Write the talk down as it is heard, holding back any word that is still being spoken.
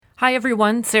Hi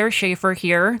everyone, Sarah Schaefer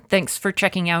here. Thanks for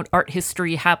checking out Art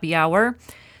History Happy Hour.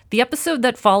 The episode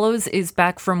that follows is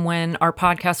back from when our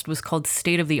podcast was called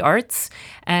State of the Arts,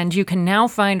 and you can now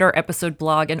find our episode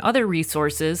blog and other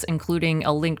resources, including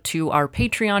a link to our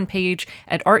Patreon page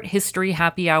at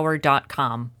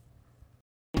arthistoryhappyhour.com.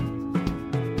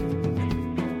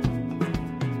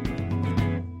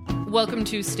 Welcome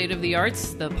to State of the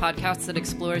Arts, the podcast that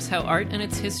explores how art and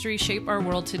its history shape our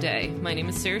world today. My name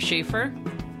is Sarah Schaefer.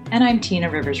 And I'm Tina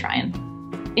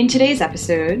Rivers-Ryan. In today's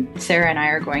episode, Sarah and I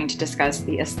are going to discuss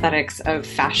the aesthetics of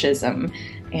fascism.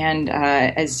 And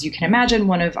as you can imagine,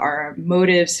 one of our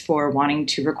motives for wanting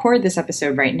to record this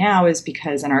episode right now is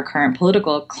because in our current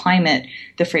political climate,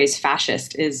 the phrase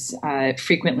fascist is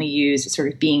frequently used,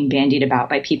 sort of being bandied about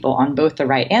by people on both the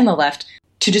right and the left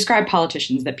to describe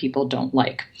politicians that people don't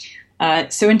like.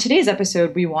 So in today's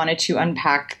episode, we wanted to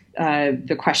unpack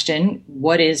the question,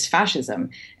 what is fascism?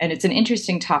 And it's an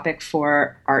interesting topic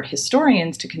for art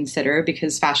historians to consider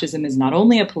because fascism is not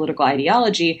only a political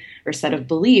ideology or set of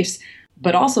beliefs,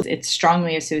 but also it's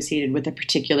strongly associated with a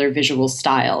particular visual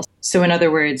style. So in other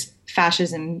words,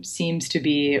 fascism seems to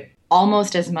be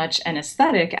almost as much an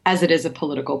aesthetic as it is a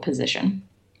political position.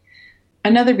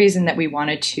 Another reason that we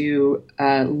wanted to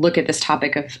look at this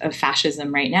topic of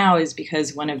fascism right now is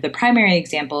because one of the primary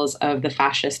examples of the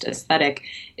fascist aesthetic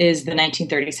is the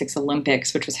 1936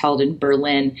 Olympics, which was held in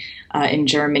Berlin in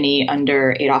Germany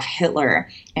under Adolf Hitler.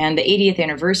 And the 80th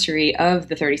anniversary of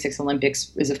the 36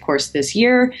 Olympics is, of course, this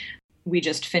year. We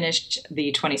just finished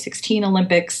the 2016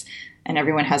 Olympics, and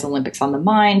everyone has Olympics on the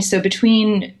mind. So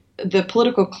between the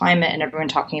political climate and everyone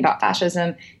talking about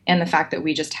fascism and the fact that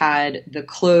we just had the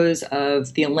close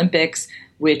of the Olympics,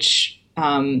 which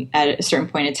at a certain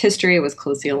point in its history was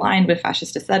closely aligned with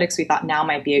fascist aesthetics, we thought now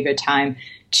might be a good time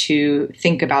to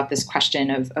think about this question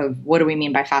of what do we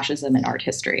mean by fascism in art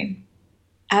history.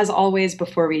 As always,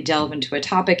 before we delve into a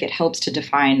topic, it helps to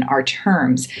define our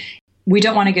terms. We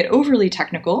don't want to get overly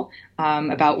technical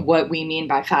about what we mean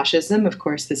by fascism. Of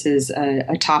course, this is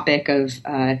a topic of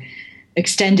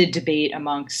extended debate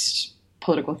amongst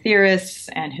political theorists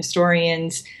and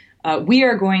historians. We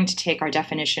are going to take our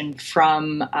definition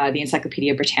from the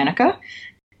Encyclopedia Britannica.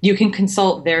 You can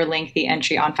consult their lengthy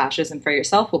entry on fascism for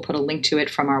yourself. We'll put a link to it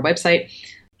from our website.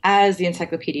 As the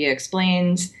encyclopedia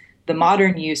explains, the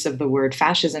modern use of the word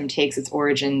fascism takes its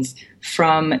origins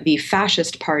from the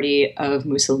fascist party of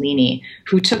Mussolini,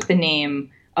 who took the name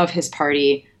of his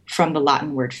party from the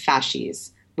Latin word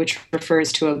fasces, which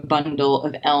refers to a bundle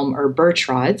of elm or birch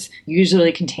rods,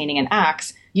 usually containing an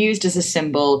axe, used as a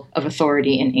symbol of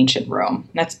authority in ancient Rome.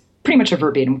 That's pretty much a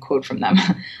verbatim quote from them.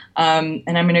 And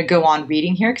I'm going to go on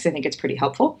reading here because I think it's pretty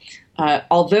helpful.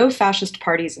 Although fascist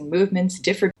parties and movements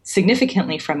differed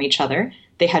significantly from each other,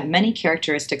 they had many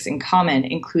characteristics in common,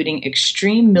 including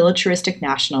extreme militaristic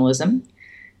nationalism,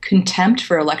 contempt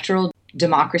for electoral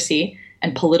democracy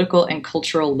and political and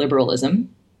cultural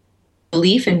liberalism,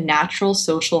 belief in natural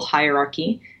social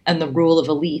hierarchy and the rule of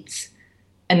elites,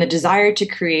 and the desire to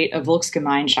create a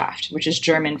Volksgemeinschaft, which is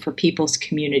German for people's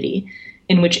community,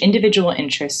 in which individual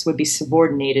interests would be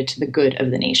subordinated to the good of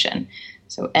the nation.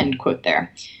 So end quote there.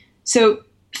 So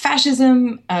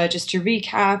fascism, just to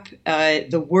recap,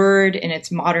 the word in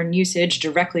its modern usage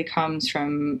directly comes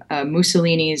from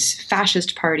Mussolini's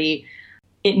fascist party.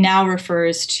 It now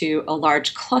refers to a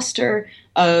large cluster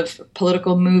of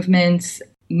political movements,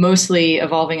 mostly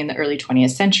evolving in the early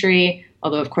 20th century,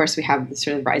 although, of course, we have the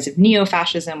sort of rise of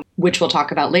neo-fascism, which we'll talk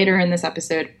about later in this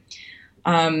episode.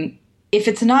 If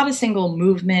it's not a single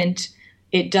movement,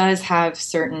 it does have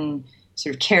certain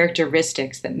sort of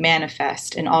characteristics that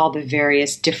manifest in all the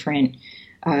various different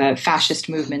fascist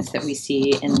movements that we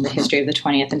see in the history of the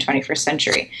 20th and 21st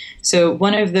century. So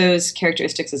one of those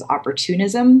characteristics is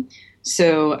opportunism.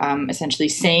 So essentially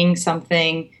saying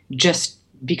something just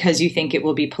because you think it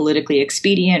will be politically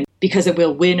expedient, because it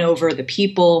will win over the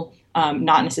people,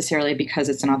 not necessarily because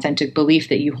it's an authentic belief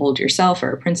that you hold yourself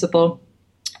or a principle.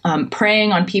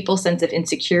 Preying on people's sense of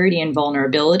insecurity and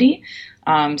vulnerability.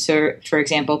 So, for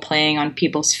example, playing on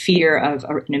people's fear of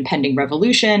an impending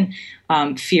revolution,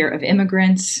 fear of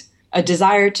immigrants, a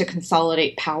desire to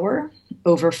consolidate power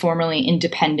over formerly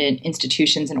independent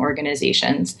institutions and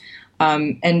organizations.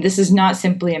 And this is not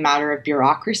simply a matter of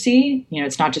bureaucracy.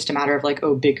 It's not just a matter of like,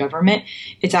 oh, big government.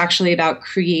 It's actually about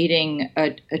creating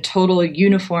a total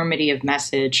uniformity of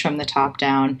message from the top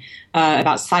down,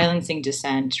 about silencing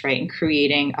dissent, right, and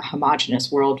creating a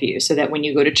homogenous worldview so that when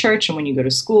you go to church and when you go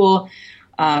to school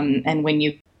and when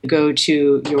you go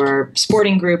to your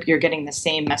sporting group, you're getting the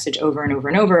same message over and over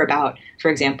and over about, for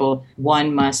example,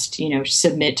 one must,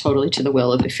 submit totally to the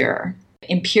will of the Führer.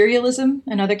 Imperialism,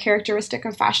 another characteristic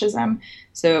of fascism.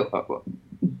 So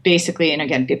basically, and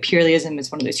again, imperialism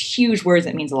is one of those huge words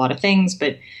that means a lot of things,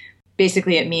 but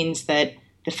basically it means that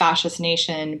the fascist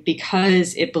nation,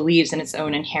 because it believes in its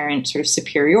own inherent sort of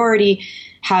superiority,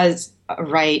 has a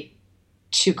right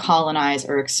to colonize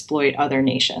or exploit other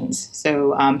nations.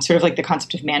 So sort of like the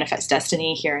concept of manifest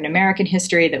destiny here in American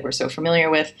history that we're so familiar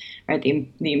with, right?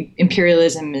 The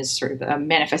imperialism is sort of a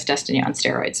manifest destiny on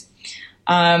steroids.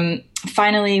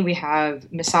 Finally, we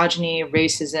have misogyny,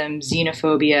 racism,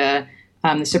 xenophobia,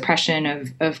 the suppression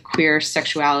of queer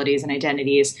sexualities and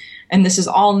identities. And this is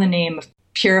all in the name of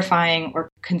purifying or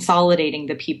consolidating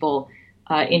the people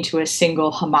into a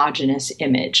single homogenous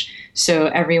image. So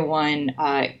everyone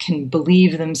can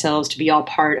believe themselves to be all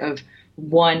part of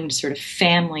one sort of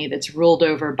family that's ruled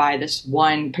over by this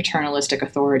one paternalistic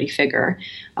authority figure.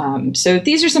 So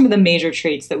these are some of the major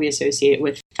traits that we associate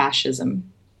with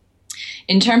fascism.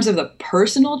 In terms of the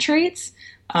personal traits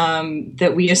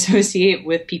that we associate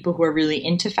with people who are really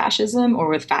into fascism or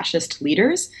with fascist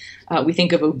leaders, we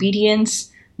think of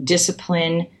obedience,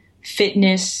 discipline,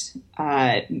 fitness,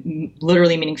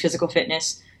 literally meaning physical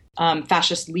fitness.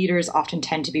 Fascist leaders often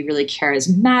tend to be really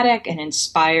charismatic and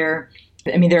inspire.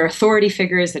 I mean, they're authority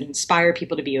figures that inspire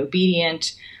people to be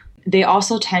obedient. They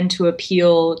also tend to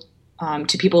appeal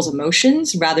to people's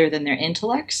emotions rather than their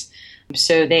intellects.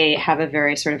 So they have a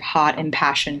very sort of hot,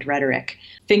 impassioned rhetoric.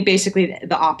 Think basically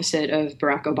the opposite of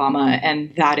Barack Obama,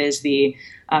 and that is the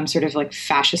sort of like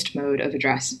fascist mode of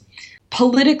address.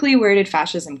 Politically, where did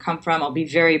fascism come from? I'll be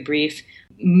very brief.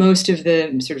 Most of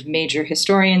the sort of major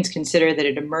historians consider that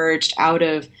it emerged out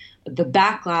of the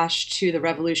backlash to the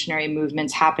revolutionary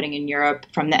movements happening in Europe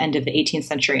from the end of the 18th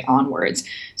century onwards.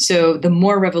 So the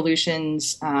more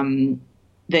revolutions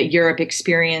that Europe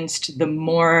experienced, the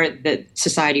more that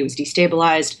society was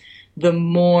destabilized, the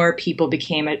more people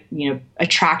became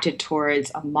attracted towards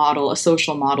a model, a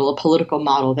social model, a political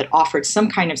model that offered some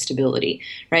kind of stability,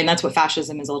 right? And that's what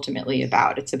fascism is ultimately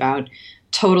about. It's about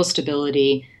total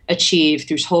stability achieved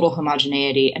through total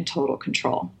homogeneity and total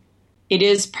control. It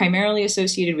is primarily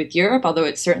associated with Europe, although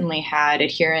it certainly had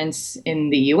adherents in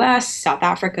the US, South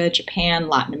Africa, Japan,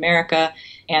 Latin America,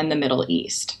 and the Middle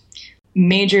East.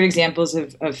 Major examples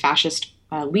of fascist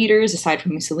leaders, aside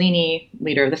from Mussolini,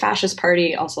 leader of the Fascist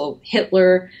Party, also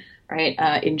Hitler,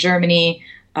 right, in Germany,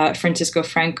 Francisco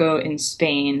Franco in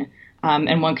Spain,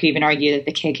 and one could even argue that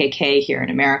the KKK here in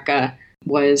America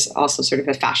was also sort of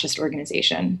a fascist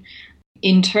organization.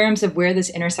 In terms of where this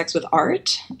intersects with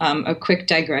art, a quick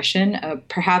digression,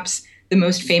 perhaps the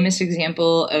most famous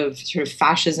example of sort of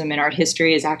fascism in art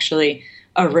history is actually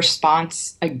a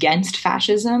response against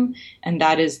fascism, and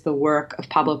that is the work of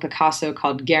Pablo Picasso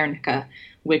called Guernica,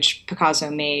 which Picasso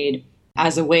made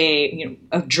as a way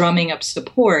of drumming up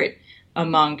support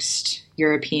amongst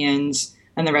Europeans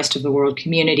and the rest of the world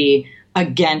community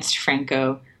against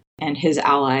Franco and his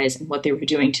allies and what they were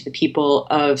doing to the people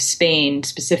of Spain,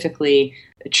 specifically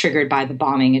triggered by the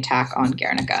bombing attack on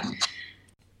Guernica.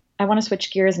 I want to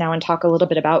switch gears now and talk a little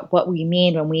bit about what we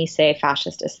mean when we say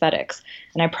fascist aesthetics.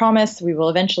 And I promise we will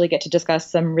eventually get to discuss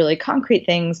some really concrete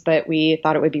things, but we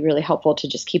thought it would be really helpful to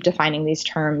just keep defining these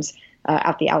terms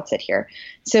at the outset here.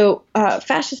 So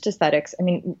fascist aesthetics, I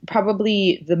mean,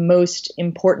 probably the most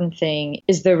important thing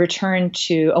is the return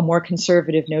to a more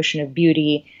conservative notion of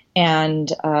beauty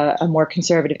and a more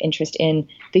conservative interest in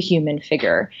the human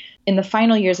figure. In the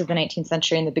final years of the 19th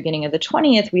century and the beginning of the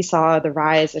 20th, we saw the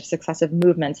rise of successive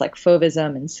movements like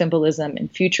Fauvism and Symbolism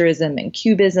and Futurism and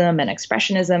Cubism and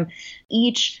Expressionism.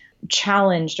 Each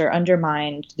challenged or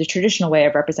undermined the traditional way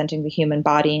of representing the human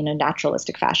body in a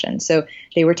naturalistic fashion. So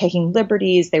they were taking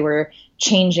liberties, they were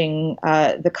changing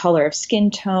the color of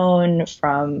skin tone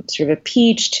from sort of a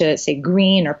peach to, say,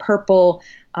 green or purple.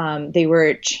 They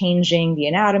were changing the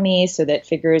anatomy so that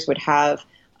figures would have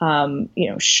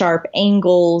sharp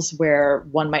angles where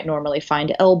one might normally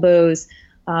find elbows.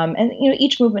 And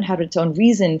each movement had its own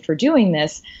reason for doing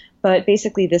this. But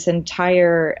basically, this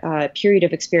entire period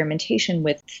of experimentation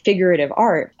with figurative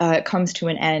art comes to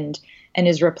an end and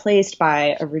is replaced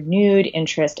by a renewed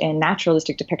interest in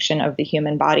naturalistic depiction of the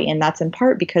human body. And that's in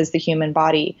part because the human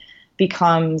body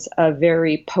becomes a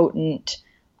very potent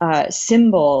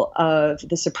symbol of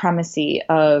the supremacy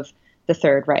of the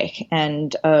Third Reich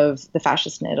and of the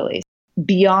fascists in Italy.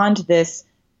 Beyond this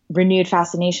renewed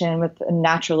fascination with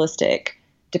naturalistic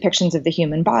depictions of the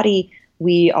human body,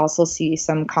 we also see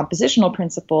some compositional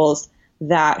principles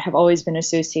that have always been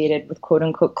associated with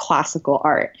quote-unquote classical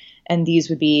art. And these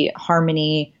would be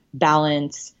harmony,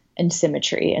 balance, and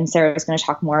symmetry. And Sarah is going to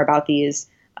talk more about these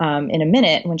in a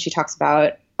minute when she talks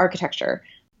about architecture.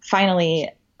 Finally,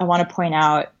 I want to point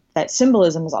out that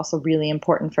symbolism is also really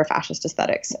important for fascist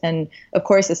aesthetics. And of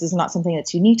course, this is not something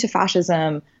that's unique to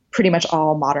fascism. Pretty much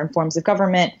all modern forms of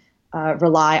government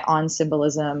rely on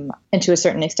symbolism. And to a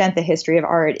certain extent, the history of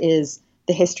art is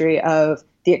the history of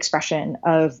the expression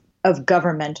of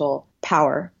governmental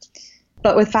power.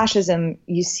 But with fascism,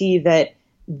 you see that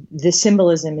the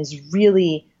symbolism is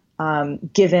really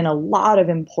given a lot of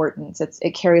importance.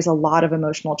 It carries a lot of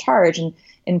emotional charge. And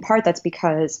in part, that's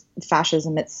because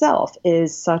fascism itself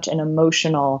is such an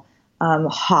emotional,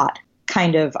 hot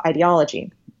kind of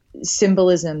ideology.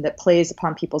 Symbolism that plays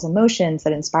upon people's emotions,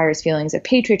 that inspires feelings of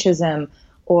patriotism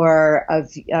or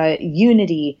of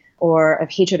unity or of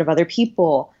hatred of other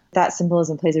people, that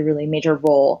symbolism plays a really major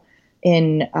role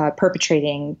in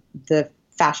perpetrating the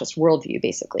fascist worldview,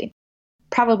 basically.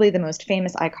 Probably the most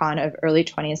famous icon of early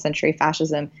 20th century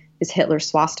fascism is Hitler's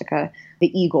swastika.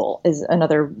 The eagle is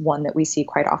another one that we see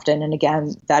quite often. And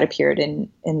again, that appeared in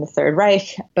the Third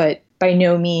Reich, but by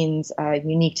no means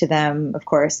unique to them. Of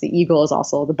course, the eagle is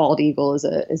also, the bald eagle is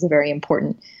a very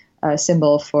important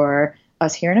symbol for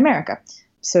us here in America.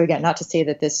 So again, not to say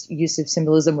that this use of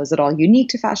symbolism was at all unique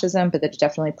to fascism, but that it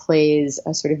definitely plays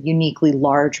a sort of uniquely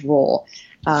large role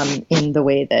in the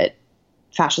way that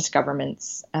fascist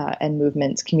governments and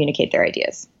movements communicate their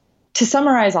ideas. To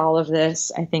summarize all of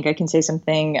this, I think I can say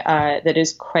something that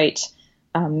is quite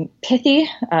pithy,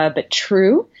 but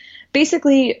true.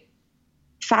 Basically,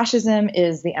 fascism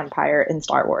is the empire in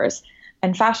Star Wars,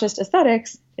 and fascist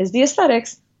aesthetics is the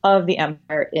aesthetics of the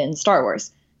empire in Star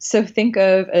Wars. So think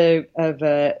of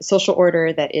a social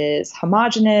order that is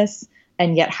homogenous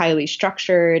and yet highly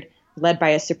structured, led by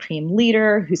a supreme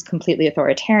leader who's completely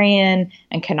authoritarian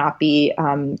and cannot be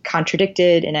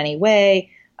contradicted in any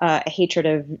way, a hatred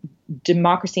of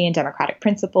democracy and democratic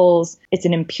principles. It's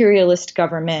an imperialist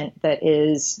government that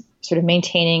is sort of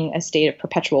maintaining a state of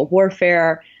perpetual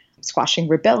warfare, squashing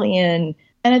rebellion,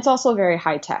 and it's also very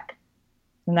high tech.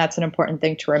 And that's an important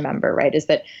thing to remember, right, is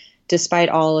that despite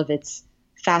all of its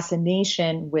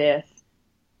fascination with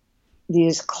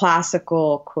these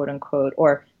classical, quote unquote,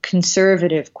 or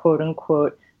conservative, quote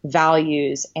unquote,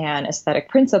 values and aesthetic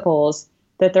principles,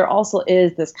 that there also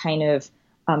is this kind of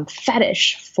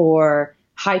fetish for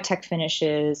high-tech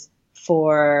finishes,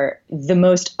 for the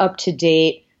most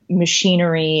up-to-date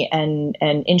machinery and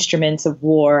instruments of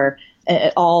war,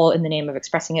 all in the name of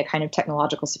expressing a kind of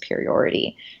technological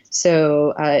superiority.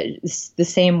 So the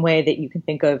same way that you can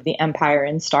think of the Empire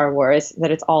in Star Wars,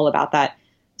 that it's all about that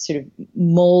sort of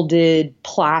molded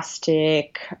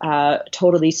plastic,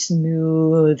 totally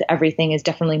smooth. Everything is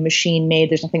definitely machine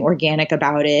made. There's nothing organic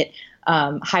about it.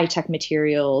 High-tech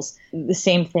materials. The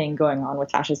same thing going on with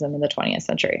fascism in the 20th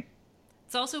century.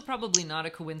 It's also probably not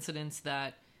a coincidence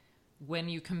that when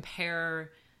you compare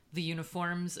the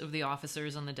uniforms of the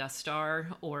officers on the Death Star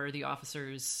or the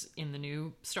officers in the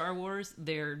new Star Wars,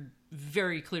 they're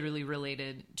very clearly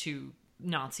related to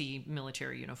Nazi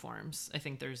military uniforms. I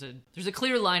think there's a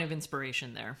clear line of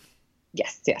inspiration there.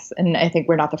 Yes. And I think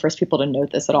we're not the first people to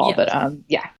note this at all, but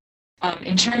yeah.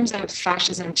 In terms of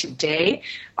fascism today,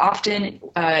 often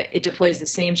it deploys the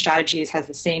same strategies, has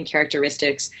the same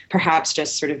characteristics, perhaps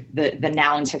just sort of the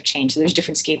nouns have changed. So there's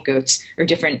different scapegoats or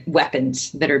different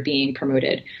weapons that are being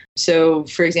promoted. So,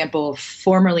 for example,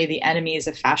 formerly the enemies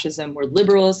of fascism were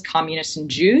liberals, communists, and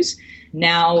Jews.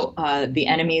 Now the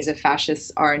enemies of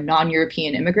fascists are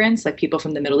non-European immigrants, like people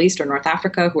from the Middle East or North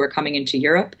Africa who are coming into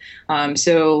Europe.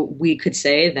 So we could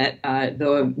say that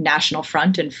the National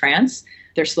Front in France,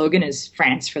 their slogan is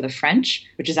France for the French,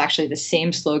 which is actually the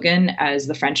same slogan as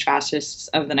the French fascists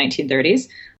of the 1930s,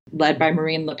 led by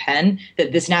Marine Le Pen,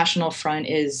 that this National Front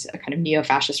is a kind of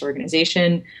neo-fascist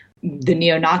organization. The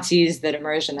neo-Nazis that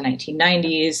emerged in the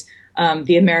 1990s,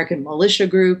 the American militia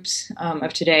groups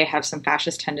of today have some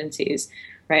fascist tendencies,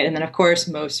 right? And then, of course,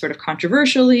 most sort of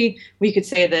controversially, we could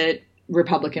say that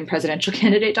Republican presidential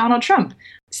candidate Donald Trump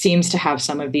seems to have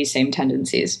some of these same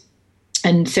tendencies.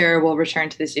 And Sarah will return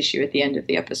to this issue at the end of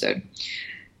the episode.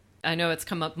 I know it's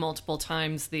come up multiple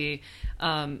times, the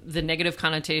negative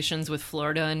connotations with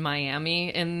Florida and Miami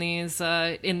in these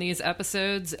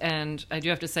episodes, and I do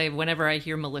have to say, whenever I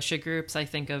hear militia groups, I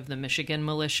think of the Michigan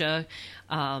militia.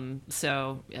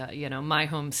 So my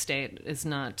home state is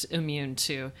not immune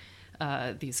to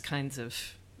these kinds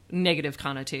of negative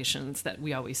connotations that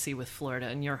we always see with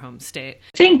Florida in your home state.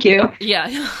 Thank you.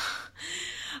 Yeah.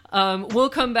 We'll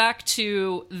come back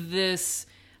to this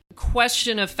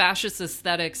question of fascist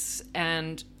aesthetics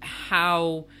and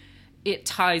how it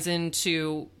ties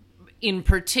into, in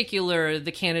particular,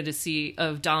 the candidacy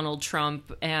of Donald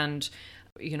Trump and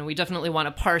We definitely want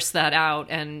to parse that out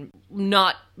and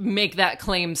not make that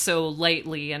claim so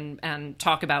lightly and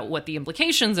talk about what the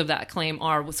implications of that claim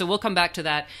are. So we'll come back to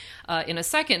that in a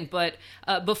second. But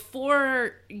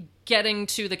before getting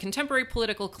to the contemporary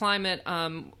political climate,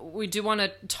 we do want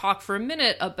to talk for a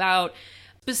minute about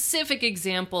specific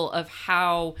example of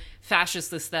how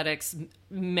fascist aesthetics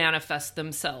manifest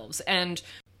themselves. And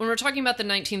when we're talking about the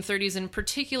 1930s in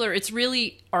particular, it's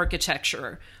really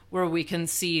architecture where we can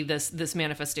see this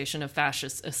manifestation of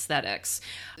fascist aesthetics.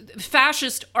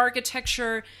 Fascist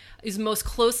architecture is most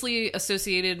closely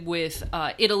associated with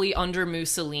Italy under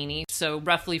Mussolini, so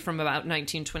roughly from about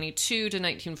 1922 to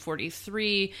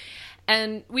 1943.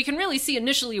 And we can really see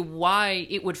initially why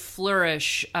it would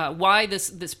flourish, why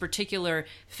this particular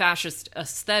fascist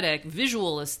aesthetic,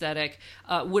 visual aesthetic,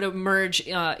 would emerge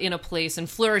in a place and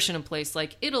flourish in a place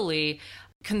like Italy,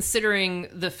 considering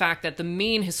the fact that the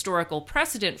main historical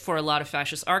precedent for a lot of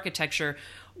fascist architecture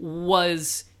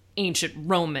was ancient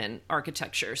Roman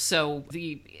architecture, so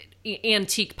the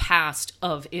antique past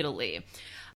of Italy.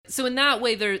 So in that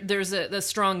way, there's a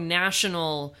strong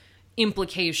national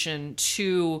implication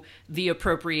to the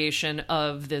appropriation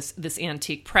of this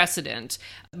antique precedent.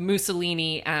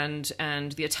 Mussolini and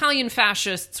the Italian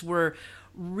fascists were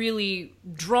really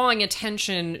drawing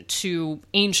attention to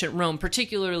ancient Rome,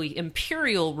 particularly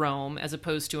imperial Rome, as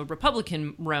opposed to a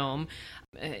republican Rome.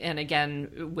 And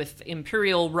again, with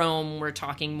imperial Rome, we're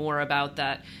talking more about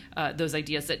that those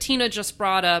ideas that Tina just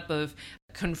brought up of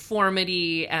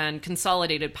conformity and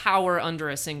consolidated power under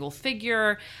a single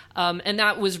figure. And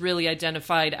that was really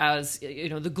identified as,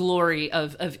 the glory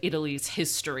of Italy's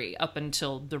history up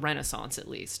until the Renaissance, at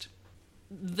least.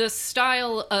 The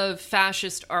style of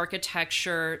fascist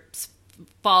architecture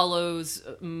follows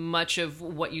much of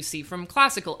what you see from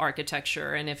classical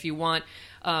architecture. And if you want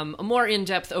a more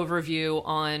in-depth overview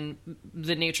on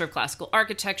the nature of classical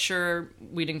architecture,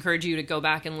 we'd encourage you to go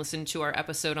back and listen to our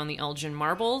episode on the Elgin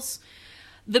marbles.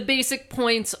 The basic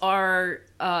points are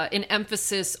an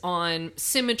emphasis on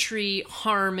symmetry,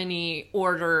 harmony,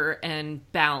 order,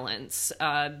 and balance.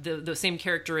 The same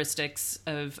characteristics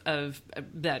of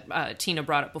that Tina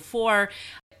brought up before,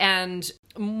 and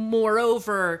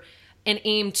moreover, an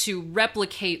aim to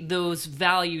replicate those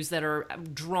values that are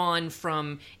drawn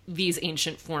from these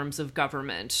ancient forms of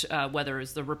government, whether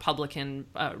it's the Republican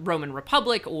Roman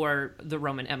Republic or the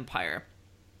Roman Empire.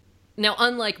 Now,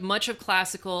 unlike much of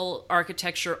classical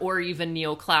architecture or even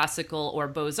neoclassical or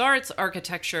Beaux-Arts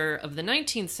architecture of the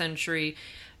 19th century,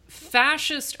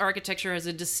 fascist architecture has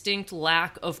a distinct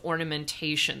lack of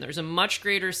ornamentation. There's a much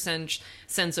greater sense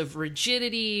of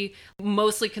rigidity,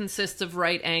 mostly consists of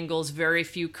right angles, very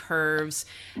few curves.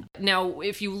 Now,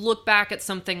 if you look back at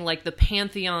something like the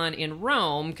Pantheon in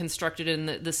Rome, constructed in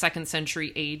the 2nd century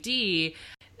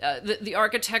AD, the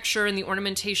architecture and the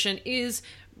ornamentation is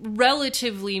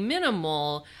relatively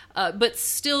minimal, but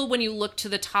still when you look to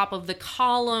the top of the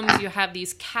columns, you have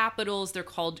these capitals. They're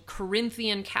called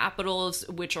Corinthian capitals,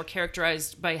 which are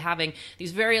characterized by having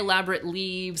these very elaborate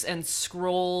leaves and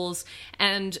scrolls.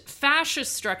 And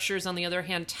fascist structures, on the other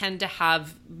hand, tend to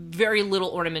have very little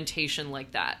ornamentation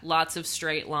like that. Lots of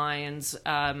straight lines,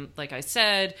 like I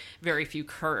said, very few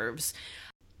curves.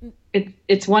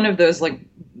 It's one of those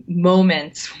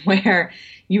moments where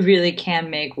you really can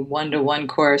make one-to-one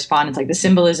correspondence. The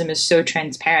symbolism is so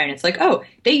transparent. It's oh,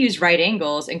 they use right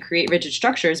angles and create rigid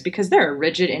structures because they're a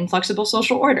rigid, inflexible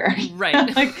social order. Right.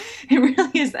 It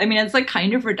really is. I mean, it's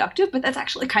kind of reductive, but that's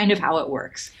actually kind of how it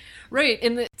works. Right.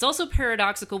 And it's also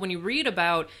paradoxical when you read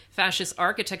about fascist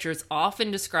architecture, it's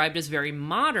often described as very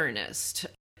modernist,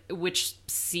 which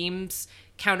seems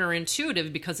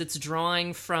counterintuitive because it's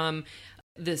drawing from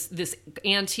this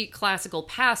antique classical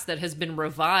past that has been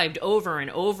revived over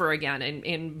and over again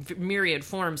in myriad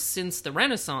forms since the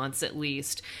Renaissance, at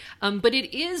least. But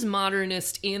it is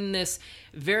modernist in this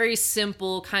very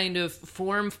simple kind of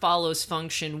form follows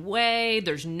function way.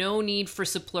 There's no need for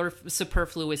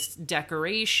superfluous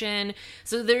decoration.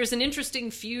 So there's an interesting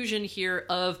fusion here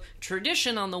of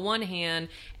tradition on the one hand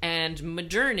and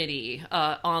modernity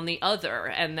on the other.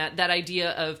 And that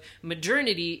idea of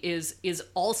modernity is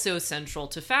also central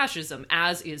to fascism,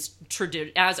 as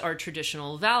are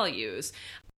traditional values.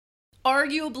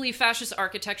 Arguably, fascist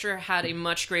architecture had a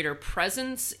much greater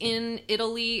presence in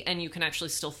Italy, and you can actually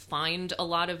still find a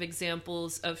lot of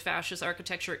examples of fascist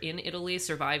architecture in Italy,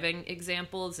 surviving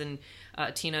examples. And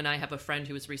Tina and I have a friend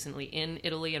who was recently in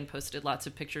Italy and posted lots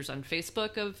of pictures on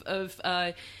Facebook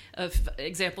of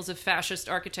examples of fascist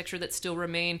architecture that still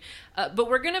remain. But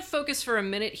we're going to focus for a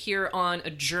minute here on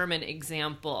a German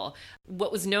example,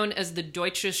 what was known as the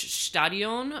Deutsches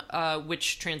Stadion,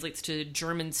 which translates to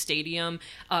German stadium,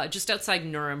 just just outside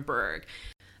Nuremberg.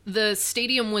 The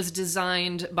stadium was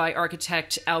designed by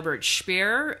architect Albert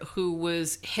Speer, who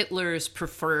was Hitler's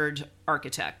preferred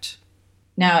architect.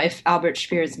 Now, if Albert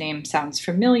Speer's name sounds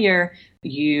familiar,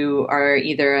 you are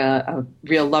either a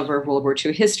real lover of World War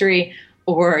II history,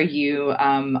 or you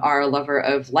are a lover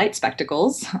of light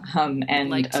spectacles and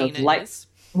like of Tina light, is.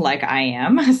 like I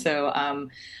am. So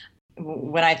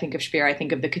when I think of Speer, I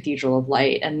think of the Cathedral of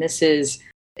Light, and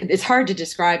it's hard to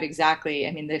describe exactly.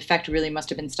 I mean, the effect really must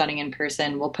have been stunning in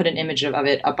person. We'll put an image of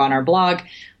it up on our blog.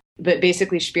 But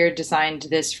basically, Speer designed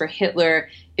this for Hitler.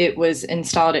 It was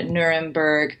installed at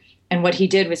Nuremberg. And what he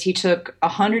did was he took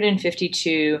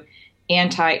 152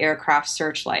 anti-aircraft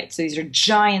searchlights. So these are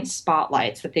giant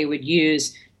spotlights that they would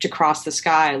use to cross the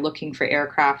sky looking for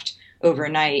aircraft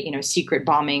overnight, secret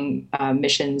bombing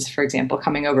missions, for example,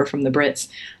 coming over from the Brits.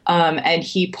 And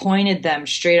he pointed them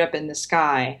straight up in the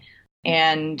sky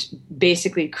and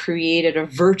basically created a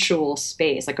virtual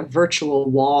space, like a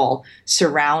virtual wall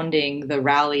surrounding the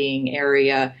rallying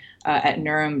area at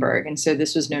Nuremberg. And so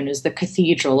this was known as the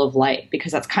Cathedral of Light,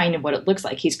 because that's kind of what it looks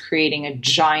like. He's creating a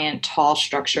giant, tall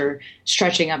structure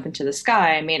stretching up into the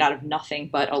sky made out of nothing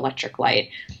but electric light.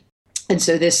 And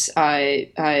so this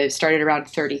started around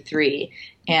 1933.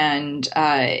 And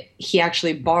he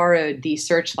actually borrowed these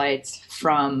searchlights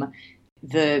from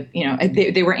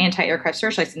they were anti-aircraft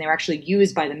searchlights, and they were actually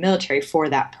used by the military for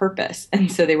that purpose.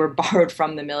 And so they were borrowed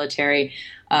from the military.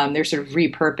 They're sort of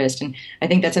repurposed. And I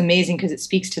think that's amazing because it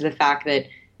speaks to the fact that,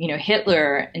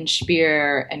 Hitler and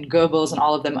Speer and Goebbels and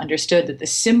all of them understood that the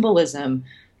symbolism,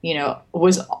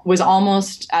 was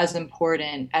almost as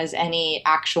important as any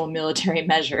actual military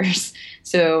measures.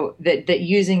 So that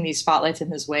using these spotlights in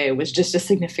this way was just as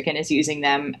significant as using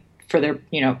them for their,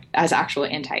 as actual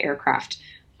anti-aircraft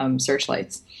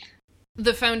searchlights.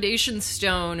 The foundation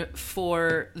stone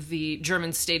for the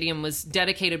German stadium was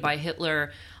dedicated by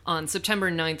Hitler on September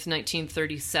 9th,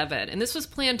 1937. And this was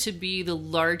planned to be the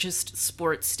largest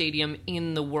sports stadium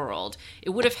in the world. It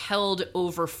would have held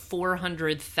over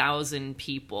 400,000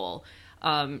 people.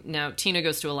 Now, Tina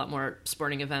goes to a lot more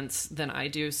sporting events than I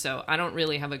do, so I don't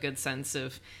really have a good sense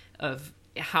of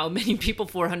how many people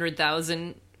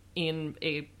 400,000 in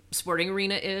a sporting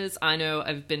arena is. I know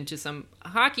I've been to some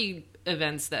hockey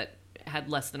events that had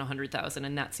less than 100,000,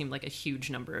 and that seemed like a huge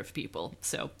number of people.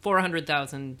 So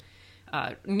 400,000,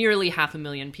 nearly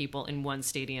 500,000 people in one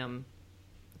stadium.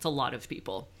 It's a lot of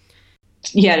people.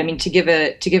 Yeah, I mean, to give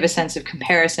a sense of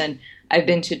comparison, I've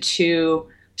been to 2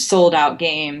 sold-out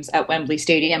games at Wembley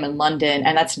Stadium in London,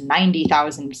 and that's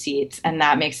 90,000 seats, and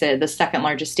that makes it the second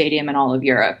largest stadium in all of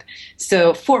Europe.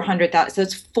 So 400,000, so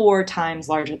it's 4 times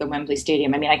larger than Wembley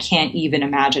Stadium. I mean, I can't even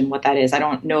imagine what that is. I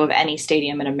don't know of any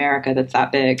stadium in America that's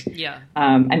that big. Yeah.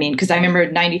 I mean, because I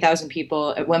remember 90,000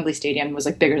 people at Wembley Stadium was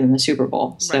like bigger than the Super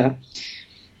Bowl. So. Right.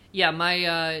 Yeah,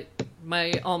 my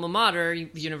alma mater,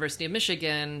 University of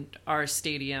Michigan, our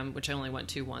stadium, which I only went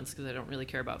to once because I don't really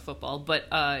care about football,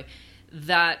 but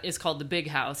that is called the Big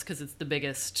House because it's the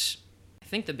biggest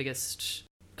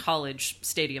college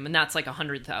stadium, and that's like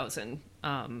 100,000.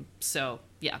 So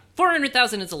yeah,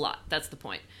 400,000 is a lot. That's the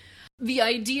point. The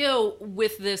idea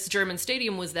with this German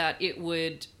stadium was that it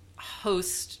would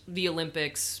host the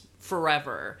Olympics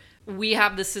forever. We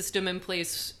have the system in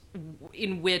place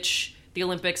in which the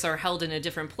Olympics are held in a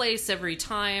different place every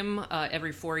time,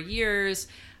 every 4 years,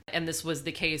 and this was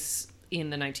the case in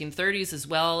the 1930s as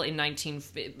well.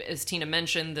 As Tina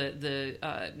mentioned, the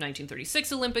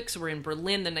 1936 Olympics were in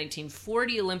Berlin. The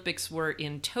 1940 Olympics were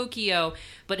in Tokyo.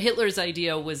 But Hitler's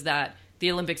idea was that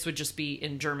the Olympics would just be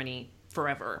in Germany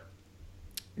forever.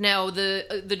 Now,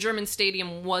 the German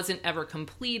stadium wasn't ever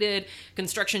completed.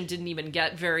 Construction didn't even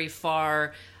get very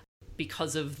far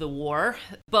because of the war.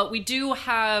 But we do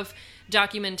have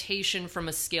documentation from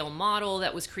a scale model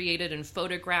that was created and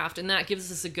photographed, and that gives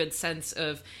us a good sense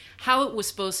of how it was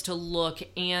supposed to look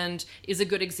and is a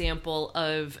good example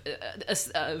of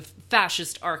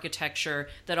fascist architecture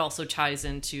that also ties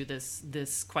into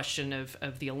this question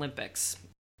of the Olympics.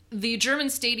 The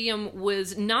German stadium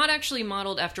was not actually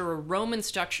modeled after a Roman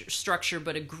structure,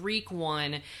 but a Greek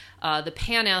one, the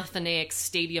Panathenaic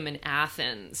Stadium in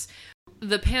Athens.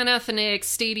 The Panathenaic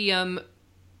Stadium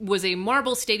was a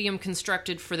marble stadium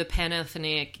constructed for the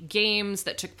Panathenaic Games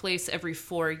that took place every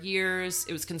 4 years.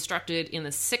 It was constructed in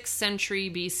the 6th century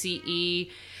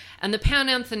BCE. And the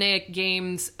Panathenaic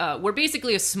Games were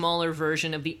basically a smaller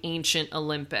version of the ancient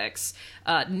Olympics.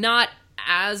 Not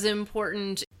as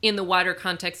important in the wider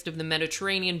context of the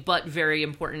Mediterranean, but very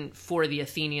important for the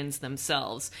Athenians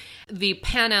themselves. The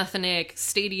Panathenaic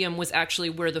Stadium was actually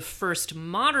where the first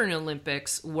modern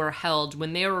Olympics were held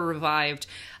when they were revived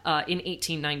in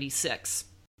 1896.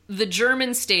 The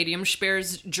German stadium,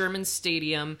 Speer's German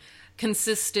stadium,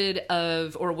 consisted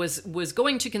of, or was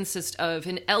going to consist of,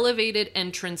 an elevated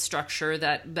entrance structure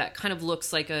that kind of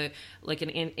looks like an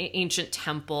ancient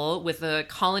temple with a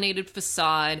colonnaded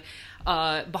facade,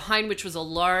 behind which was a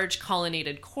large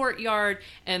colonnaded courtyard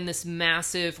and this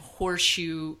massive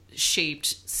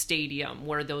horseshoe-shaped stadium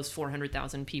where those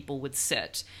 400,000 people would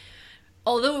sit.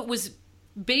 Although it was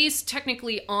based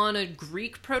technically on a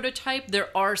Greek prototype, there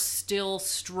are still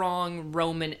strong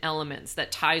Roman elements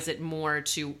that ties it more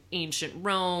to ancient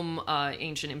Rome,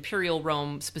 ancient imperial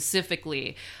Rome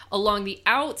specifically. Along the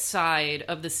outside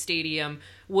of the stadium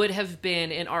would have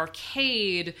been an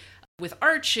arcade with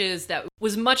arches that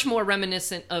was much more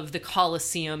reminiscent of the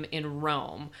Colosseum in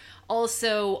Rome.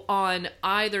 Also, on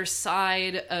either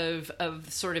side of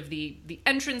sort of the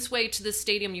entranceway to the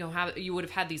stadium, you would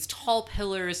have had these tall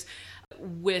pillars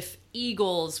with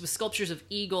eagles, with sculptures of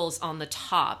eagles on the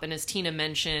top. And as Tina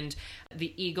mentioned,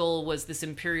 the eagle was this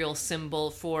imperial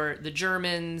symbol for the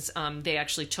Germans. They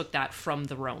actually took that from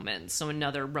the Romans, so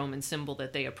another Roman symbol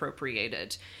that they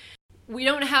appropriated. We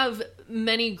don't have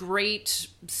many great,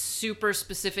 super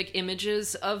specific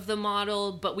images of the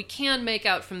model, but we can make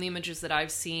out from the images that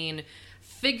I've seen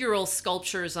figural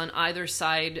sculptures on either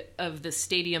side of the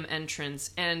stadium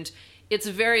entrance. And it's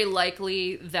very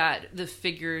likely that the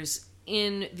figures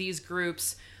in these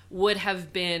groups would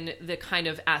have been the kind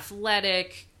of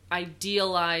athletic,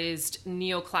 idealized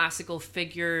neoclassical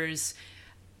figures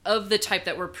of the type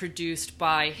that were produced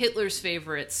by Hitler's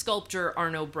favorite sculptor,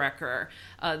 Arno Breker.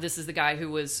 This is the guy who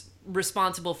was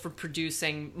responsible for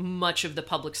producing much of the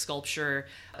public sculpture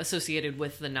associated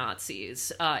with the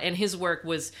Nazis. And his work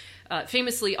was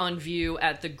famously on view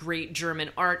at the Great German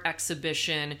Art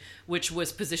Exhibition, which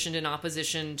was positioned in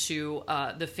opposition to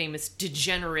the famous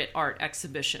Degenerate Art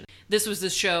Exhibition. This was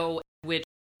the show which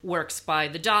works by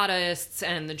the Dadaists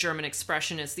and the German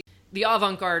Expressionists, the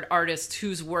avant-garde artists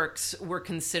whose works were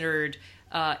considered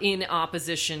in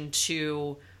opposition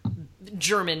to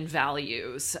German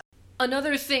values.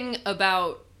 Another thing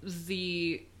about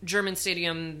the German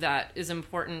stadium that is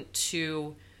important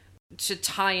to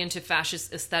tie into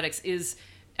fascist aesthetics is,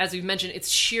 as we've mentioned, its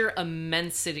sheer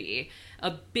immensity. A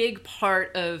big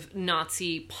part of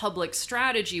Nazi public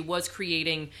strategy was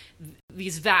creating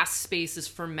these vast spaces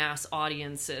for mass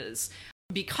audiences.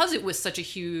 Because it was such a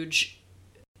huge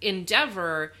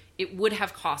endeavor, it would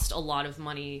have cost a lot of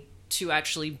money to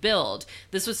actually build.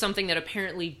 This was something that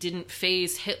apparently didn't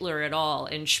faze Hitler at all.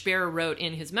 And Speer wrote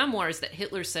in his memoirs that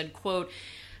Hitler said, quote,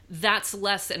 "That's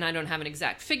less," and I don't have an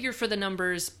exact figure for the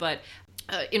numbers, but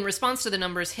in response to the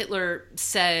numbers, Hitler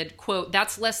said, quote,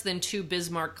 "That's less than 2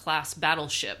 Bismarck-class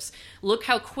battleships. Look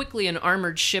how quickly an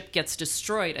armored ship gets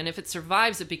destroyed, and if it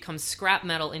survives, it becomes scrap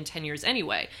metal in 10 years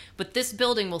anyway. But this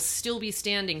building will still be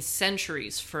standing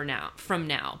centuries from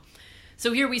now."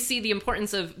 So here we see the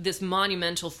importance of this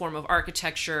monumental form of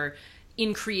architecture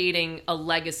in creating a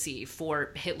legacy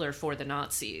for Hitler, for the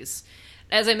Nazis.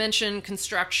 As I mentioned,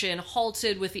 construction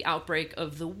halted with the outbreak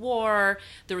of the war.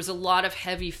 There was a lot of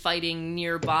heavy fighting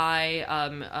nearby,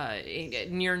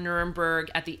 near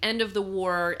Nuremberg at the end of the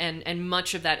war, and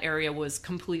much of that area was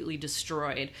completely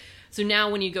destroyed. So now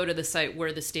when you go to the site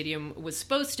where the stadium was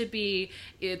supposed to be,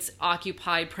 it's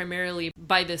occupied primarily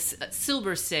by this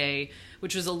Silbersee,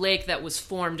 which was a lake that was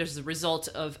formed as a result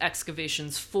of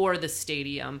excavations for the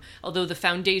stadium. Although the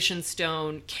foundation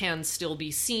stone can still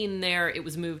be seen there, it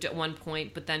was moved at one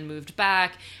point, but then moved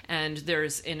back, and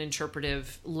there's an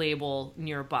interpretive label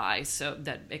nearby, so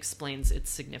that explains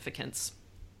its significance.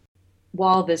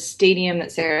 While the stadium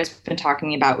that Sarah's been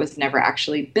talking about was never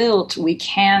actually built, we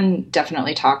can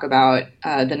definitely talk about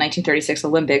the 1936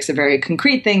 Olympics, a very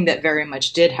concrete thing that very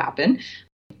much did happen.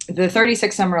 The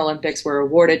 36 Summer Olympics were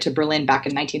awarded to Berlin back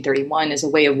in 1931 as a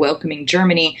way of welcoming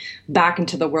Germany back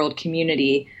into the world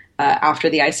community after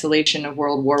the isolation of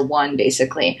World War I,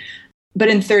 basically. But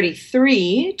in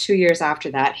 1933, 2 years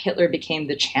after that, Hitler became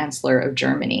the Chancellor of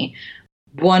Germany.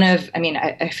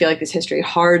 I feel like this history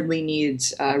hardly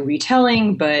needs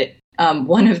retelling, but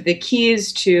one of the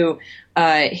keys to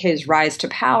his rise to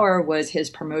power was his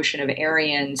promotion of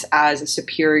Aryans as a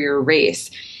superior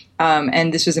race.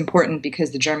 And this was important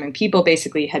because the German people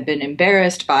basically had been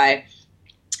embarrassed by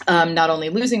not only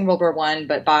losing World War I,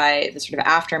 but by the sort of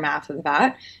aftermath of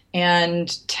that.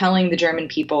 And telling the German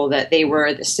people that they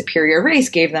were the superior race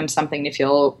gave them something to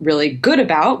feel really good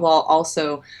about, while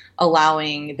also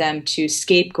allowing them to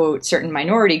scapegoat certain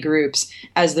minority groups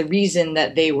as the reason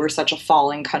that they were such a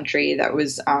fallen country that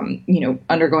was,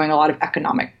 undergoing a lot of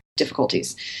economic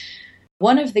difficulties.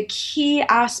 One of the key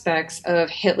aspects of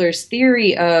Hitler's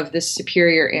theory of the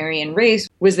superior Aryan race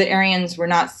was that Aryans were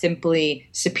not simply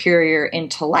superior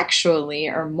intellectually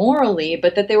or morally,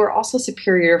 but that they were also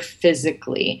superior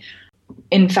physically.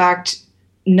 In fact,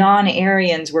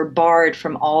 non-Aryans were barred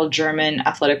from all German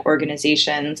athletic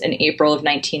organizations in April of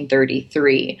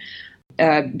 1933.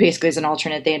 Basically, as an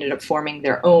alternate, they ended up forming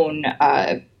their own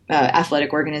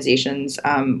athletic organizations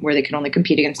where they could only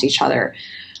compete against each other.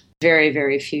 Very,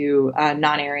 very few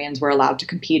non-Aryans were allowed to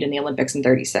compete in the Olympics in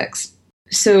 1936.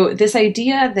 So this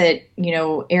idea that,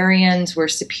 Aryans were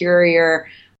superior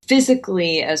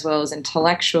physically as well as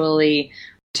intellectually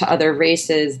to other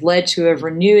races led to a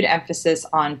renewed emphasis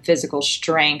on physical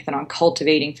strength and on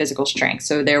cultivating physical strength.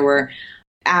 So there were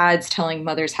ads telling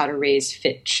mothers how to raise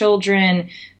fit children.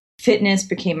 Fitness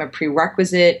became a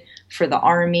prerequisite for the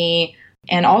army.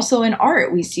 And also in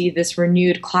art, we see this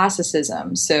renewed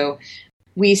classicism. So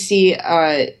we see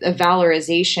a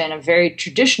valorization of very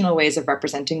traditional ways of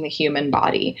representing the human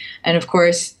body. And of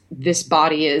course, this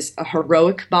body is a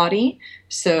heroic body.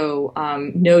 So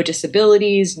no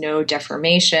disabilities, no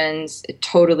deformations,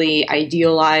 totally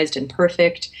idealized and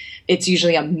perfect. It's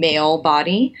usually a male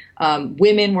body.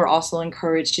 Women were also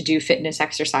encouraged to do fitness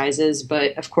exercises,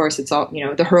 but of course it's all,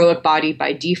 the heroic body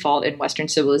by default in Western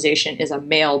civilization is a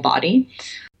male body.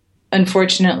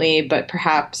 Unfortunately, but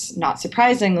perhaps not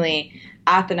surprisingly,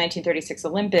 at the 1936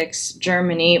 Olympics,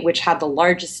 Germany, which had the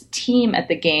largest team at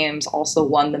the Games, also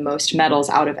won the most medals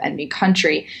out of any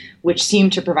country, which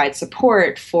seemed to provide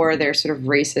support for their sort of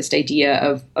racist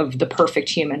idea of the perfect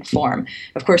human form.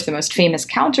 Of course, the most famous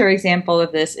counterexample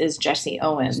of this is Jesse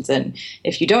Owens. And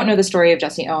if you don't know the story of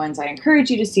Jesse Owens, I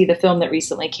encourage you to see the film that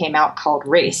recently came out called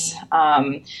Race.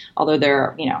 Although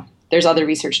there's other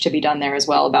research to be done there as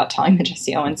well about telling the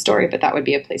Jesse Owens story, but that would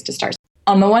be a place to start.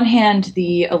 On the one hand,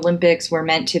 the Olympics were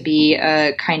meant to be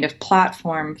a kind of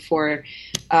platform for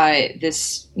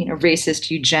this,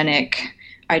 racist eugenic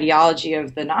ideology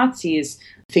of the Nazis,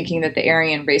 thinking that the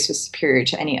Aryan race was superior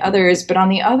to any others. But on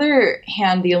the other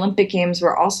hand, the Olympic Games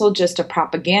were also just a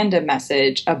propaganda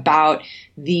message about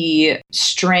the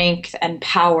strength and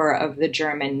power of the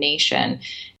German nation,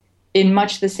 in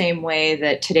much the same way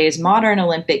that today's modern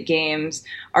Olympic Games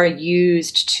are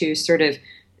used to sort of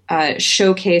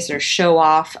showcase or show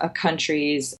off a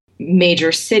country's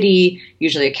major city,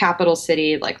 usually a capital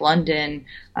city like London,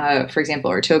 for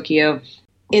example, or Tokyo.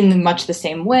 In much the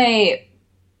same way,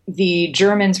 the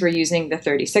Germans were using the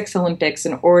 1936 Olympics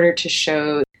in order to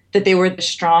show that they were the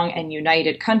strong and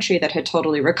united country that had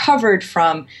totally recovered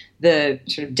from the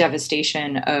sort of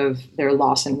devastation of their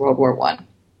loss in World War I.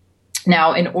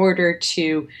 Now, in order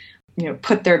to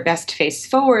put their best face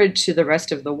forward to the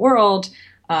rest of the world,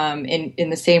 in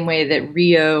the same way that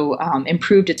Rio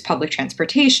improved its public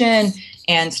transportation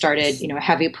and started,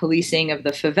 heavy policing of the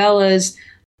favelas,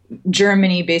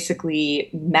 Germany basically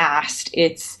masked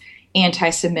its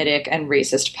anti-Semitic and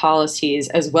racist policies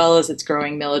as well as its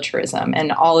growing militarism.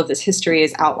 And all of this history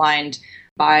is outlined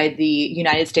by the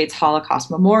United States Holocaust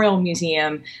Memorial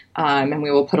Museum, and we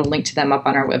will put a link to them up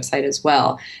on our website as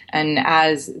well. And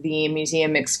as the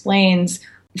museum explains,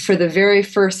 for the very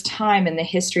first time in the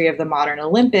history of the modern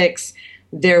Olympics,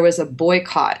 there was a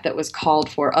boycott that was called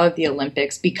for of the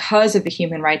Olympics because of the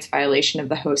human rights violation of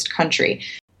the host country.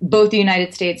 Both the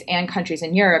United States and countries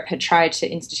in Europe had tried to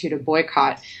institute a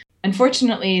boycott.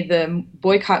 Unfortunately, the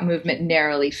boycott movement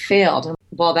narrowly failed. And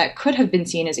while that could have been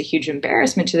seen as a huge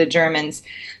embarrassment to the Germans,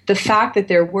 the fact that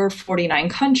there were 49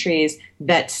 countries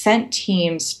that sent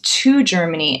teams to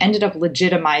Germany ended up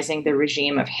legitimizing the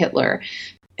regime of Hitler.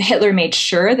 Hitler made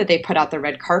sure that they put out the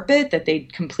red carpet, that they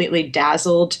completely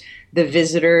dazzled the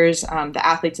visitors, the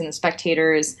athletes and the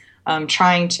spectators,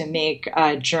 trying to make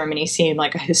Germany seem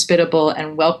like a hospitable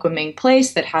and welcoming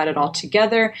place that had it all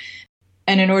together.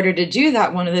 And in order to do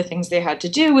that, one of the things they had to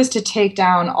do was to take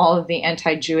down all of the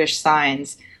anti-Jewish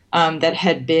signs that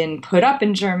had been put up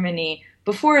in Germany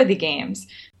before the Games.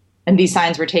 And these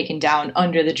signs were taken down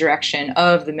under the direction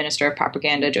of the Minister of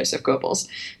Propaganda, Joseph Goebbels.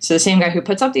 So the same guy who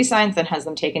puts up these signs then has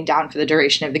them taken down for the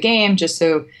duration of the game, just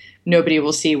so nobody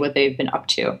will see what they've been up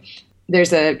to.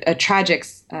 There's a tragic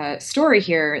story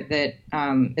here that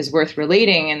is worth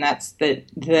relating, and that's that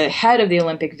the head of the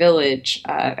Olympic Village,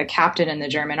 a captain in the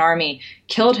German army,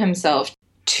 killed himself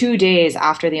 2 days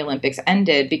after the Olympics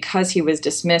ended because he was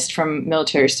dismissed from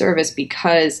military service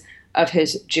because of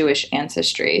his Jewish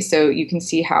ancestry. So you can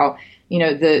see how,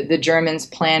 the Germans'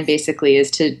 plan basically is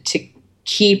to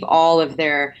keep all of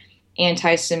their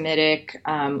anti-Semitic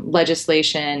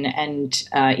legislation and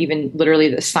even literally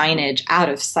the signage out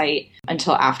of sight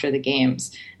until after the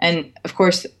Games. And of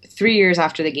course, 3 years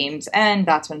after the games end,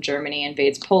 that's when Germany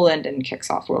invades Poland and kicks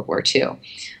off World War II.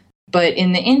 But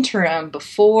in the interim,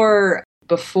 before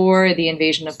the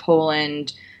invasion of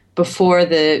Poland, before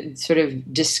the sort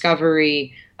of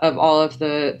discovery of all of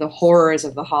the horrors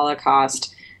of the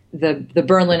Holocaust, the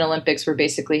Berlin Olympics were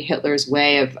basically Hitler's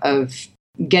way of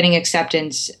getting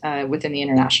acceptance within the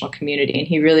international community. And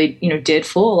he really, did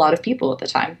fool a lot of people at the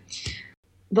time.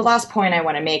 The last point I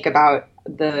want to make about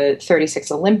the 36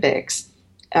 Olympics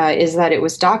is that it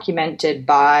was documented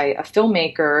by a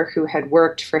filmmaker who had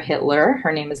worked for Hitler.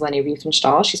 Her name is Leni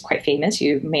Riefenstahl. She's quite famous.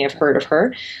 You may have heard of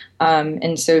her.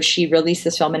 And so she released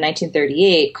this film in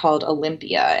 1938 called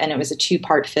Olympia, and it was a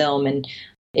 2-part film. And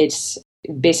it's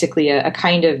basically a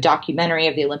kind of documentary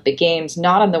of the Olympic Games,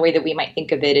 not in the way that we might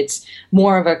think of it. It's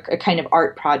more of a kind of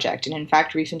art project. And in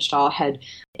fact, Riefenstahl had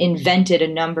invented a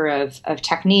number of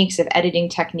techniques, of editing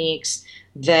techniques,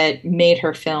 that made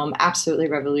her film absolutely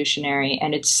revolutionary,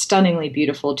 and it's stunningly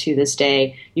beautiful to this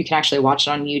day. You can actually watch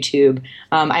it on YouTube.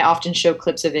 I often show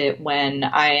clips of it when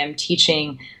I am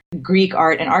teaching Greek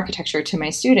art and architecture to my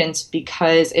students,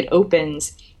 because it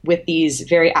opens with these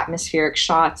very atmospheric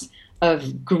shots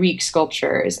of Greek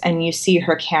sculptures, and you see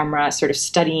her camera sort of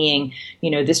studying,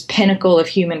 this pinnacle of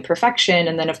human perfection,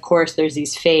 and then of course there's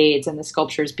these fades and the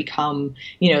sculptures become,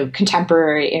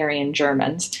 contemporary Aryan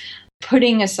Germans.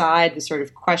 Putting aside the sort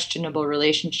of questionable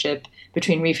relationship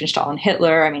between Riefenstahl and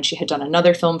Hitler, I mean, she had done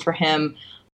another film for him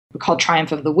called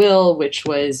Triumph of the Will, which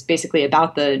was basically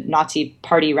about the Nazi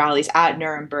party rallies at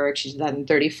Nuremberg. She did that in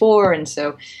 1934, and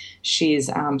so she's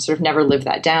sort of never lived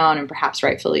that down, and perhaps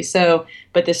rightfully so.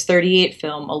 But this 1938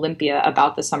 film, Olympia,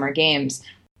 about the Summer Games,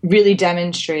 really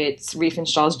demonstrates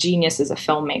Riefenstahl's genius as a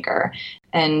filmmaker.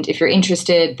 And if you're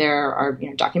interested, there are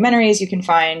documentaries you can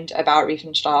find about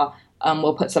Riefenstahl.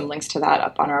 We'll put some links to that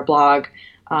up on our blog.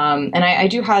 And I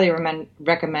do highly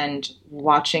recommend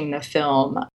watching the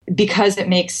film, because it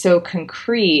makes so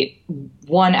concrete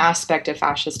one aspect of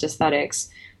fascist aesthetics,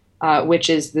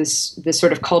 which is this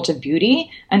sort of cult of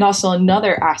beauty, and also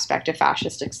another aspect of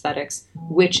fascist aesthetics,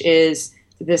 which is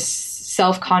this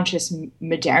self-conscious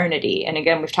modernity. And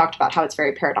again, we've talked about how it's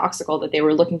very paradoxical that they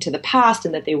were looking to the past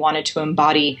and that they wanted to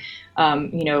embody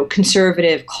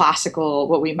conservative, classical,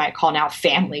 what we might call now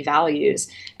family values.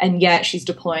 And yet she's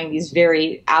deploying these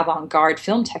very avant-garde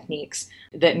film techniques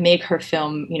that make her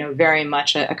film, very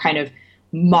much a kind of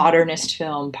modernist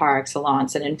film par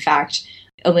excellence. And in fact,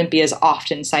 Olympia is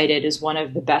often cited as one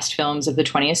of the best films of the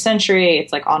 20th century.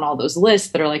 It's like on all those lists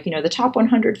that are like, the top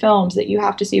 100 films that you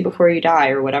have to see before you die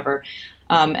or whatever.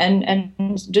 And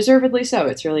deservedly so.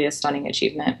 It's really a stunning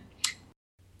achievement.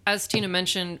 As Tina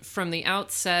mentioned from the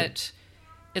outset,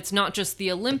 it's not just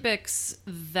the Olympics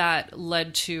that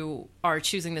led to our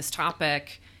choosing this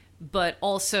topic, but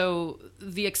also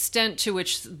the extent to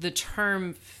which the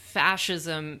term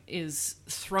fascism is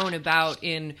thrown about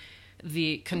in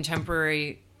the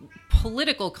contemporary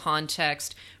political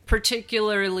context,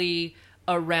 particularly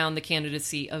around the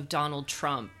candidacy of Donald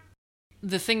Trump.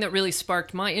 The thing that really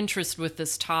sparked my interest with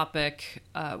this topic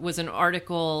was an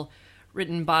article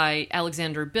written by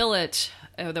Alexander Billet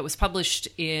that was published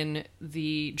in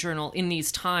the journal In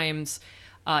These Times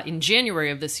in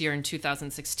January of this year, in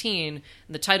 2016.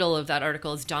 The title of that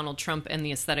article is Donald Trump and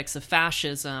the Aesthetics of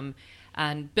Fascism.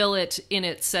 And Billet in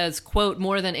it says, quote,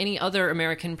 "More than any other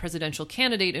American presidential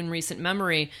candidate in recent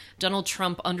memory, Donald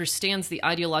Trump understands the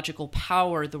ideological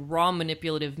power, the raw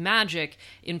manipulative magic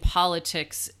in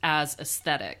politics as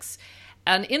aesthetics."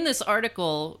 And in this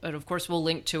article, and of course we'll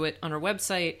link to it on our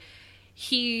website,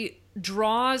 Billet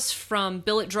draws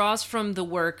from the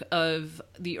work of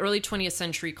the early 20th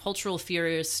century cultural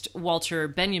theorist Walter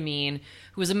Benjamin,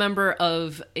 who was a member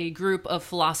of a group of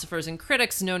philosophers and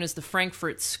critics known as the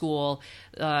Frankfurt School.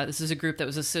 This is a group that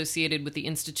was associated with the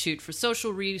Institute for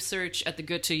Social Research at the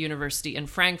Goethe University in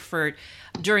Frankfurt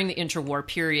during the interwar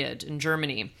period in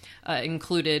Germany.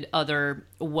 Included other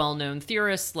well-known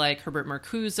theorists like Herbert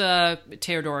Marcuse,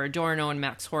 Theodor Adorno, and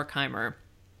Max Horkheimer.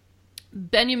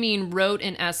 Benjamin wrote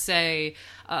an essay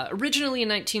originally in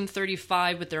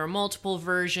 1935, but there are multiple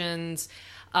versions.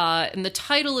 And the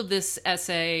title of this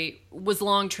essay was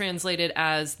long translated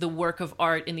as The Work of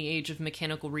Art in the Age of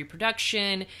Mechanical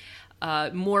Reproduction.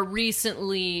 More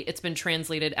recently, it's been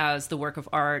translated as The Work of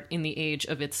Art in the Age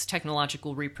of its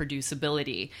Technological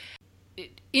Reproducibility.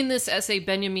 In this essay,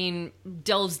 Benjamin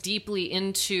delves deeply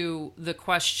into the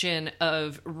question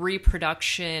of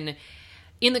reproduction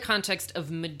in the context of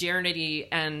modernity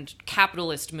and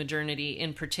capitalist modernity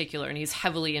in particular, and he's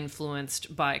heavily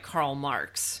influenced by Karl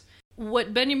Marx.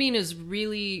 What Benjamin is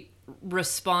really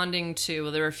responding to,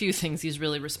 well, there are a few things he's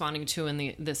really responding to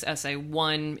in this essay.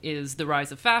 One is the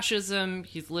rise of fascism.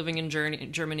 He's living in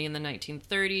Germany in the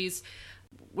 1930s.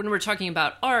 When we're talking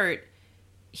about art,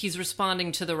 he's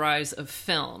responding to the rise of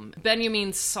film.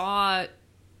 Benjamin saw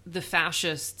the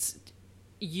fascists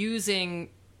using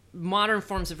modern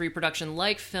forms of reproduction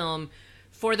like film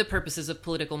for the purposes of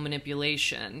political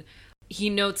manipulation. He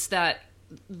notes that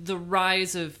the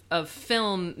rise of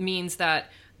film means that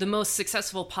the most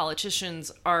successful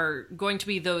politicians are going to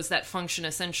be those that function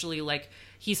essentially like,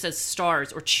 he says,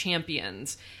 stars or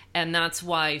champions. And that's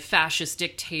why fascist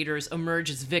dictators emerge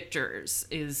as victors,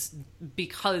 is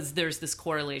because there's this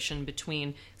correlation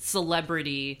between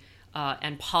celebrity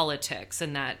and politics,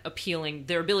 and that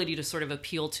their ability to sort of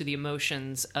appeal to the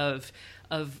emotions of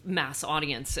mass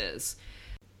audiences.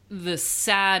 The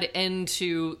sad end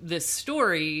to this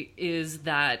story is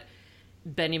that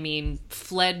Benjamin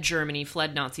fled Germany,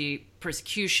 fled Nazi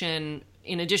persecution.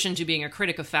 In addition to being a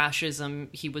critic of fascism,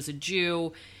 he was a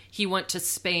Jew. He went to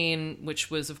Spain,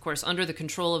 which was, of course, under the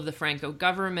control of the Franco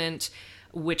government,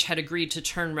 which had agreed to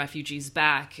turn refugees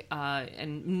back.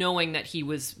 And knowing that he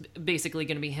was basically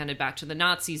going to be handed back to the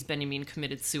Nazis, Benjamin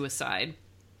committed suicide.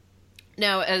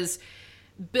 Now, as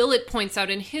Billet points out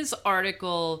in his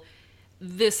article,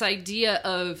 this idea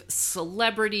of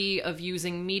celebrity, of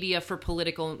using media for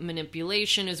political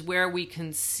manipulation, is where we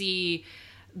can see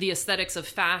the aesthetics of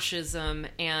fascism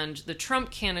and the Trump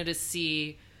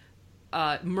candidacy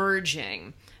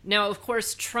merging. Now, of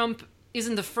course, Trump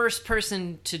isn't the first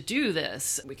person to do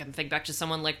this. We can think back to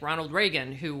someone like Ronald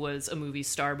Reagan, who was a movie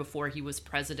star before he was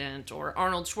president, or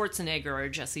Arnold Schwarzenegger or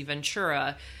Jesse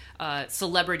Ventura,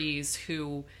 celebrities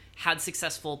who had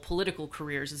successful political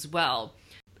careers as well.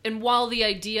 And while the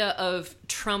idea of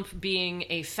Trump being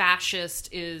a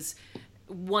fascist is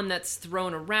one that's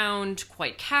thrown around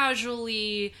quite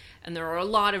casually, and there are a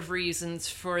lot of reasons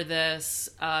for this,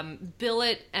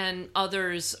 Billet and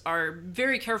others are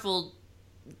very careful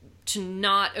to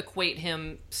not equate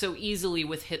him so easily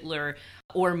with Hitler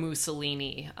or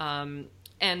Mussolini.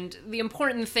 And the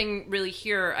important thing really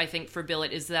here, I think, for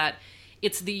Billet is that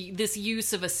it's this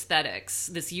use of aesthetics,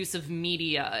 this use of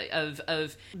media,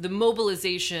 of the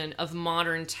mobilization of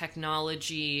modern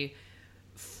technology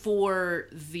for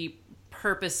the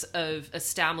purpose of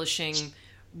establishing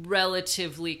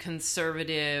relatively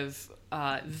conservative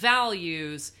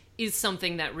values is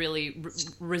something that really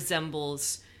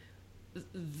resembles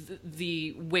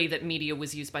the way that media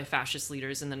was used by fascist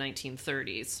leaders in the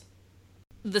 1930s.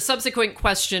 The subsequent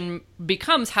question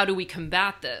becomes, how do we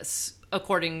combat this,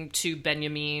 according to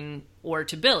Benjamin or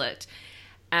to Billet?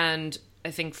 And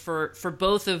I think for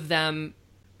both of them,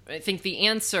 I think the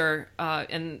answer,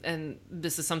 and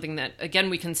this is something that, again,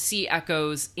 we can see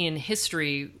echoes in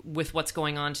history with what's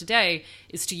going on today,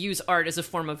 is to use art as a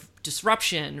form of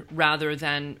disruption rather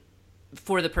than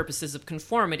for the purposes of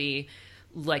conformity,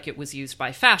 like it was used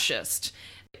by fascists.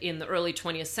 In the early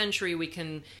 20th century, we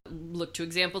can look to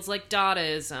examples like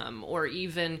Dadaism or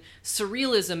even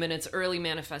Surrealism in its early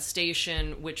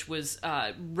manifestation, which was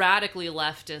radically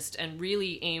leftist and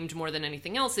really aimed more than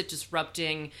anything else at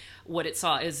disrupting what it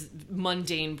saw as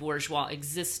mundane bourgeois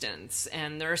existence.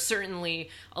 And there are certainly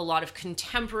a lot of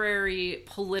contemporary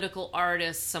political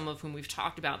artists, some of whom we've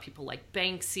talked about, people like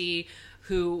Banksy,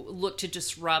 who look to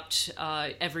disrupt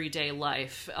everyday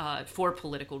life for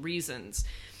political reasons.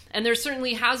 And there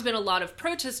certainly has been a lot of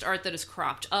protest art that has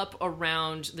cropped up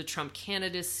around the Trump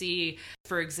candidacy.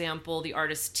 For example, the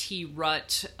artist T.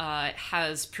 Rutt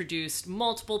has produced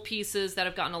multiple pieces that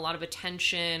have gotten a lot of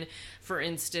attention. For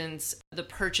instance, the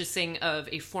purchasing of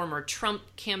a former Trump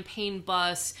campaign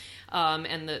bus,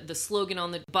 and the slogan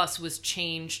on the bus was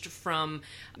changed from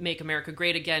 "Make America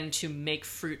Great Again" to "Make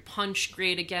Fruit Punch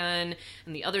Great Again."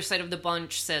 And the other side of the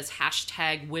bunch says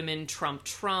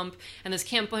 #WomenTrumpTrump. And this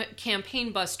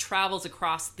campaign bus travels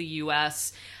across the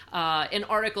U.S. An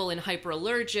article in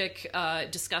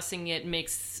Hyperallergic discussing it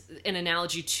makes an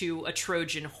analogy to a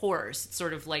Trojan horse. It's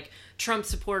sort of like Trump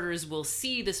supporters will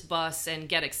see this bus and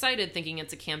get excited thinking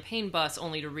it's a campaign bus,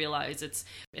 only to realize it's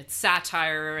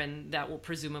satire, and that will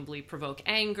presumably provoke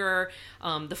anger.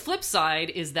 The flip side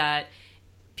is that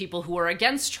people who are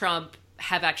against Trump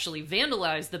have actually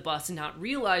vandalized the bus, not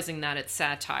realizing that it's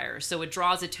satire. So it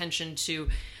draws attention to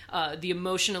the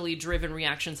emotionally driven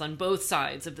reactions on both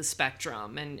sides of the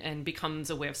spectrum and becomes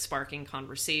a way of sparking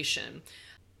conversation.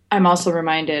 I'm also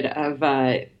reminded of,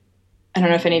 I don't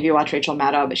know if any of you watch Rachel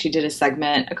Maddow, but she did a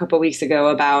segment a couple weeks ago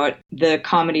about the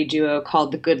comedy duo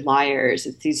called The Good Liars.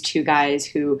 It's these two guys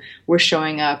who were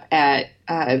showing up at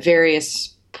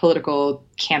various political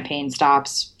campaign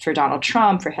stops for Donald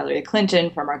Trump, for Hillary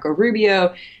Clinton, for Marco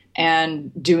Rubio,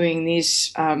 and doing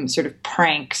these sort of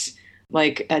pranks.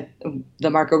 Like at the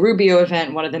Marco Rubio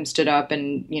event, one of them stood up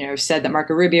and, said that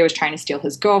Marco Rubio was trying to steal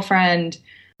his girlfriend.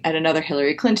 At another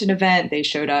Hillary Clinton event, they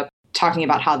showed up talking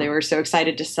about how they were so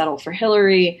excited to settle for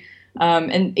Hillary.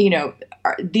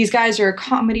 These guys are a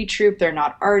comedy troupe. They're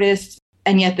not artists.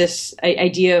 And yet this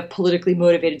idea of politically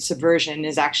motivated subversion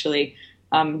is actually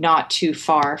not too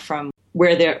far from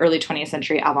where the early 20th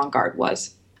century avant-garde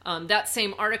was. That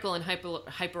same article in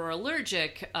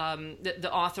Hyperallergic,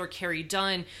 the author Carrie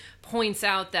Dunn points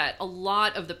out that a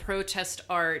lot of the protest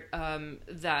art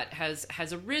that has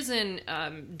arisen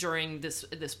during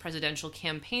this presidential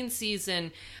campaign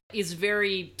season is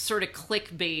very sort of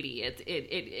clickbaity.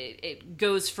 It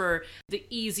goes for the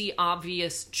easy,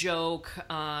 obvious joke,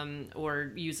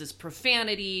 or uses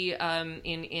profanity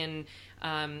in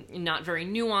not very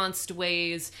nuanced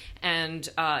ways. And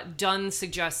Dunn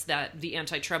suggests that the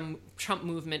anti-Trump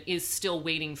movement is still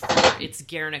waiting for its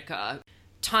Guernica,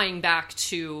 tying back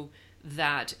to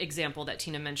that example that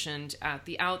Tina mentioned at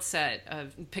the outset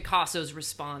of Picasso's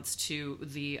response to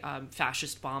the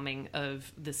fascist bombing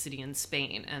of the city in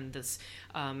Spain, and this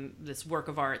work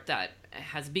of art that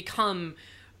has become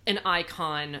an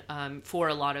icon for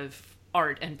a lot of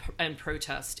art and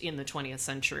protest in the 20th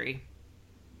century.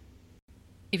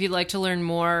 If you'd like to learn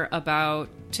more about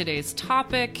today's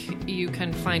topic, you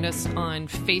can find us on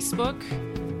Facebook.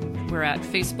 We're at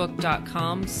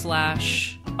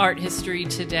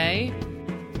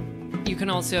facebook.com/arthistorytoday. You can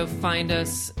also find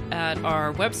us at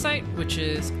our website, which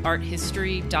is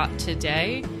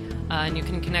arthistory.today. And you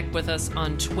can connect with us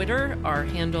on Twitter. Our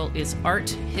handle is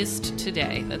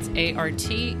arthistttoday. That's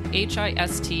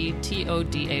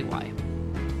ARTHISTTODAY.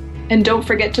 And don't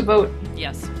forget to vote.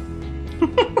 Yes.